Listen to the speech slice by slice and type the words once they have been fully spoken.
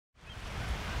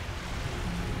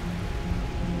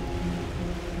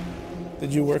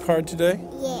Did you work hard today?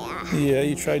 Yeah. Yeah,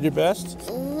 you tried your best?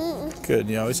 Mm-hmm. Good.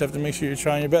 You always have to make sure you're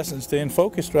trying your best and staying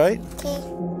focused, right? Okay.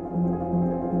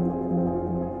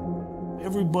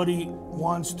 Everybody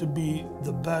wants to be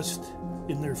the best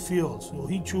in their field. So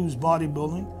he chose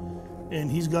bodybuilding, and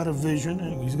he's got a vision,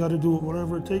 and he's got to do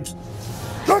whatever it takes.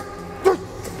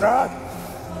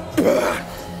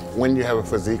 When you have a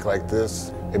physique like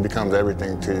this, it becomes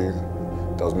everything to you.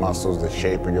 Those muscles, the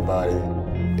shape of your body.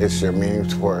 It's your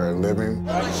means for a living.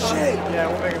 Shit!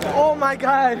 Oh my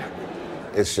God!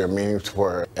 It's your means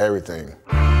for everything.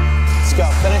 Let's go,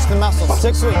 finish the muscles,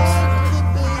 6 weeks.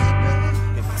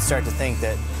 You start to think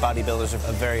that bodybuilders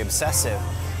are very obsessive,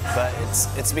 but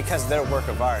it's because their work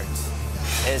of art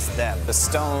is them. The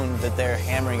stone that they're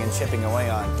hammering and chipping away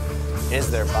on is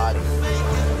their body.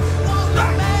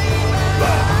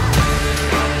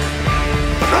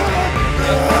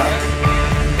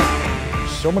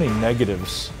 So many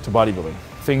negatives to bodybuilding.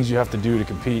 Things you have to do to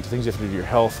compete, things you have to do to your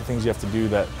health, things you have to do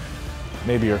that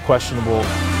maybe are questionable.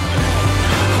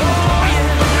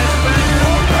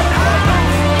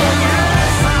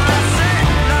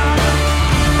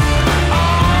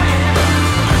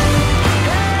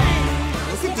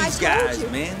 Look at these guys,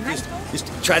 man. Just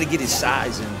try to get his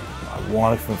size in. I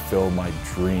want to fulfill my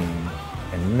dream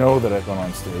and know that I've gone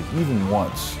on stage even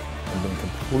once and been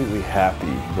completely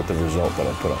happy with the result that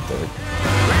I put up there.